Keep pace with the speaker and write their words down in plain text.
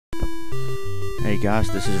Hey guys,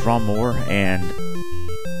 this is Ron Moore, and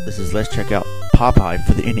this is Let's Check Out Popeye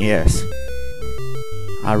for the NES.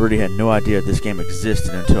 I really had no idea this game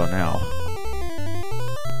existed until now.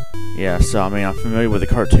 Yeah, so I mean, I'm familiar with the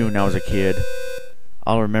cartoon when I was a kid.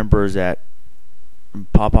 All I remember is that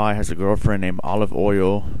Popeye has a girlfriend named Olive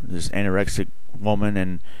Oil, this anorexic woman,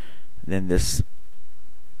 and then this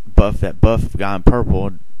buff guy in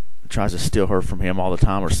purple tries to steal her from him all the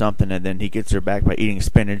time or something, and then he gets her back by eating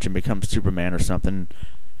spinach and becomes Superman or something.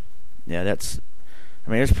 Yeah, it's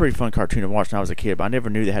a pretty fun cartoon to watch when I was a kid, but I never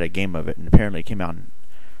knew they had a game of it, and apparently it came out in,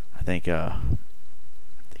 I think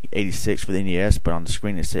 86 for the NES, but on the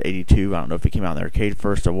screen it said 82. I don't know if it came out in the arcade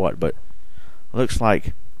first or what, but it looks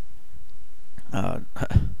like,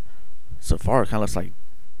 so far it kind of looks like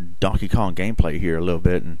Donkey Kong gameplay here a little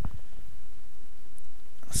bit, and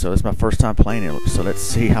so it's my first time playing it, so let's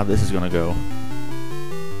see how this is going to go.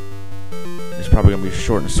 It's probably going to be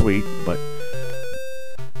short and sweet, but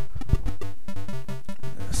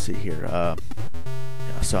let's see here.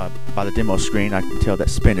 So by the demo screen I can tell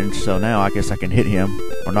that's spinning, so now I guess I can hit him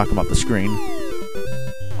or knock him off the screen.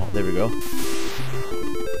 Oh, there we go.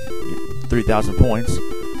 3,000 points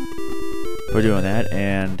for doing that,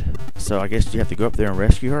 and so I guess you have to go up there and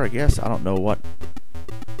rescue her, I guess. I don't know what.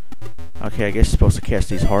 Okay, I guess you're supposed to catch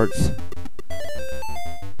these hearts.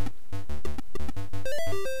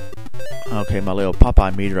 Okay, my little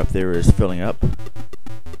Popeye meter up there is filling up.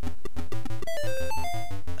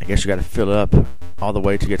 I guess you gotta fill it up all the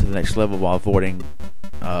way to get to the next level while avoiding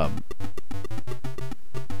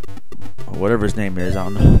whatever his name is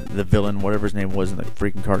on the villain, whatever his name was in the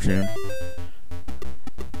freaking cartoon.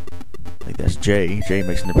 I think that's Jay. Jay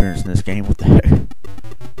makes an appearance in this game. What the heck?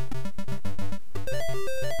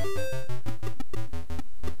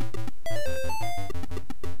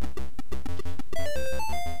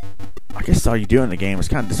 I guess all you do in the game is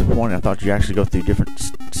kind of disappointing. I thought you actually go through different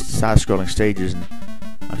side-scrolling stages. And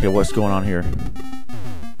okay, what's going on here?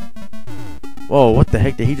 Whoa, what the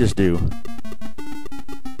heck did he just do?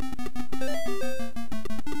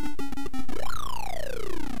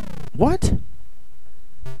 What?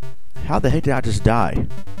 How the heck did I just die?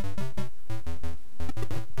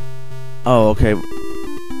 Oh, okay.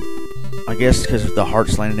 I guess because the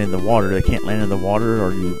heart's landing in the water, they can't land in the water,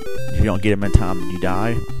 or if you don't get them in time, you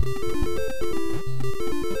die.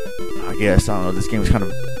 I guess, I don't know, this game is kind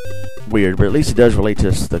of weird, but at least it does relate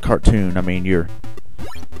to the cartoon. I mean, you're,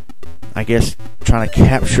 I guess, trying to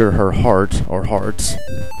capture her heart, or hearts,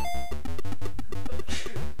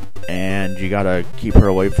 and you gotta keep her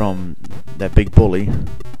away from that big bully.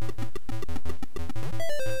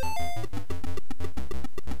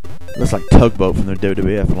 Looks like Tugboat from the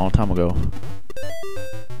WWF a long time ago.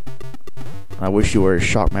 I wish you were a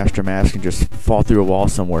Shockmaster mask and just fall through a wall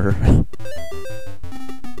somewhere.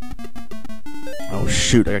 Oh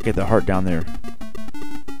shoot, I gotta get the heart down there.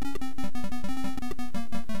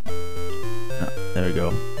 There we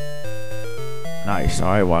go. Nice.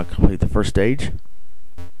 Alright, well, I complete the first stage.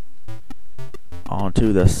 On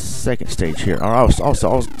to the second stage here. Alright,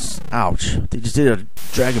 ouch. They just did a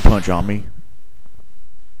dragon punch on me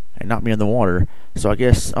and knocked me in the water. So I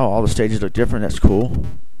guess, all the stages look different. That's cool.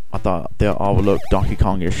 I thought they all would look Donkey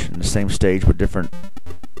Kong-ish in the same stage, but different,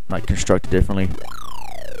 like constructed differently.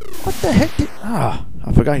 What the heck did... I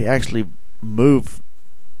forgot he actually moved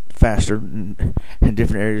faster in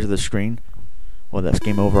different areas of the screen. Well, that's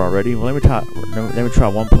game over already. Well, let me try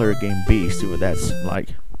one-player game B, see what that's like.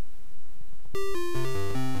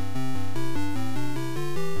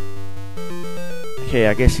 Okay,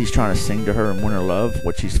 I guess he's trying to sing to her and win her love,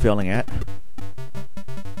 which he's failing at.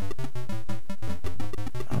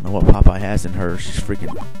 I don't know what Popeye has in her. She's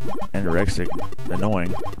freaking anorexic,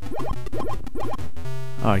 annoying.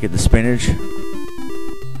 Alright, get the spinach.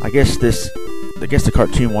 I guess the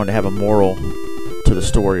cartoon wanted to have a moral to the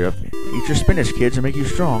story of eat your spinach, kids, and make you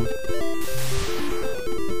strong. At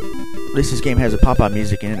least this game has a Popeye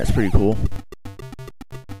music in it. That's pretty cool.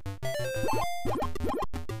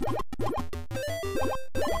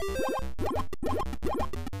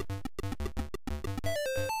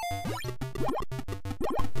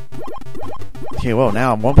 Okay, well,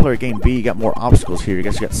 now in one-player game B, you got more obstacles here. You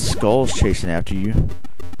guys got skulls chasing after you.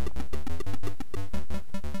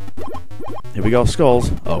 Here we go,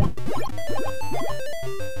 skulls. Oh.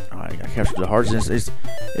 Alright, I gotta capture the hearts.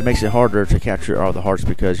 It makes it harder to capture all the hearts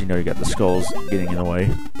because, you know, you got the skulls getting in the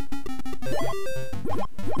way.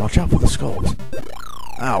 Watch out for the skulls.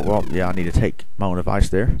 Ow, well, yeah, I need to take my own advice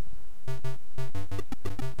there.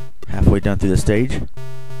 Halfway done through the stage.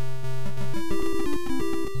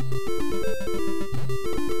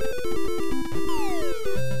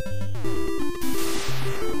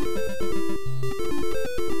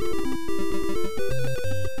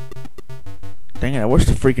 Dang it, I wish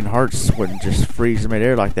the freaking hearts wouldn't just freeze in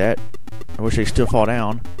midair like that. I wish they'd still fall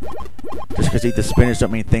down. Just because eat the spinach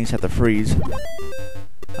don't mean things have to freeze.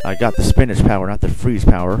 I got the spinach power, not the freeze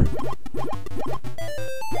power.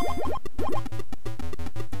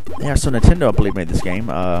 Yeah, so Nintendo, I believe, made this game.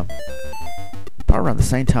 Probably around the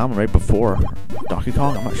same time or maybe before Donkey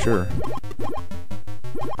Kong, I'm not sure.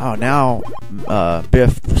 Oh, now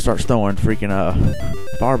Biff starts throwing freaking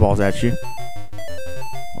fireballs at you.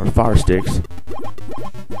 Or fire sticks.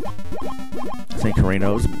 St.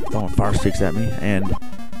 Carinos throwing fire sticks at me, and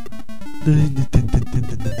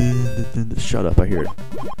shut up, I hear it.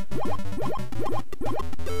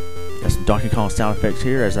 Got some Donkey Kong sound effects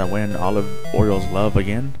here as I win Olive Oreo's love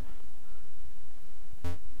again.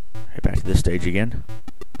 Head back to this stage again.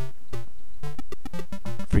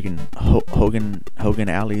 Freaking Hogan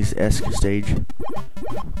Alley's-esque stage.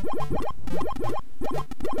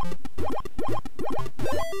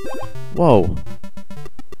 Whoa.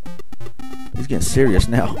 He's getting serious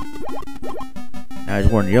now. Now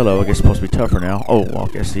he's wearing yellow. I guess he's supposed to be tougher now. Oh, well,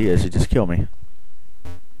 I guess he is. He just killed me.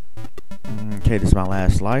 Okay, this is my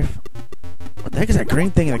last life. What the heck is that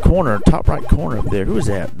green thing in the corner? Top right corner up there. Who is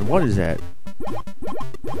that? What is that?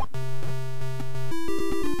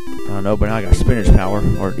 I don't know, but now I got spinach power.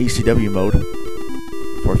 Or ECW mode.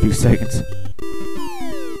 For a few seconds.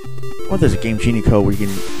 What if there's a Game Genie code where you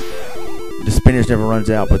can... The spinach never runs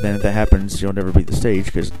out, but then if that happens, you'll never beat the stage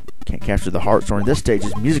because you can't capture the hearts. Or in this stage,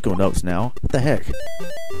 it's musical notes now. What the heck?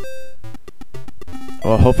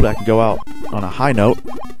 Well, hopefully I can go out on a high note.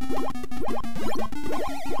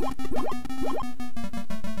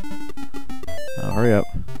 Oh, hurry up.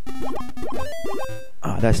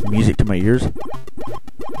 Oh, that's music to my ears.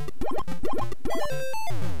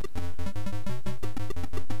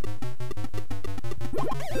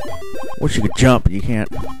 Wish you could jump, but you can't.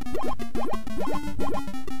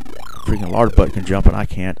 Freaking lard butt can jump and I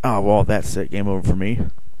can't. Oh, well, that's it. Game over for me.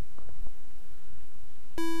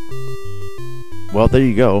 Well, there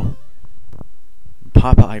you go.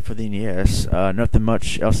 Popeye for the NES. Nothing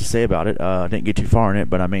much else to say about it. Didn't get too far in it,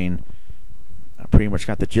 but I mean, I pretty much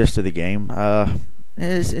got the gist of the game.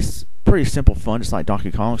 It's pretty simple fun. It's like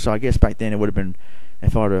Donkey Kong, so I guess back then it would have been,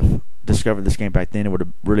 if I would have discovered this game back then, it would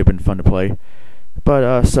have really been fun to play.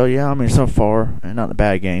 But, so yeah, I mean, so far, not a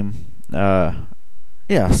bad game.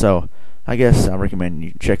 Yeah, so I guess I recommend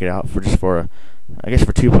you check it out for I guess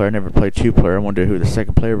for 2-player. I never played 2-player. I wonder who the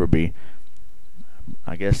second player would be.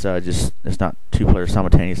 I guess just it's not 2-player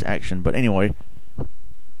simultaneous action. But anyway,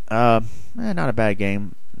 not a bad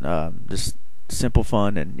game. Just simple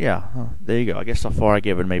fun, and yeah, there you go. I guess so far I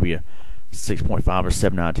give it maybe a 6.5 or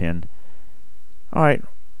 7 out of 10. All right,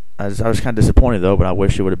 I was kind of disappointed though, but I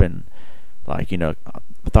wish it would have been like, you know, I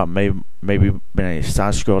thought maybe been a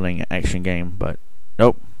side-scrolling action game, but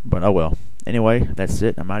nope. But oh well. Anyway, that's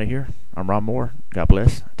it. I'm out of here. I'm Ron Moore. God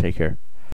bless. Take care.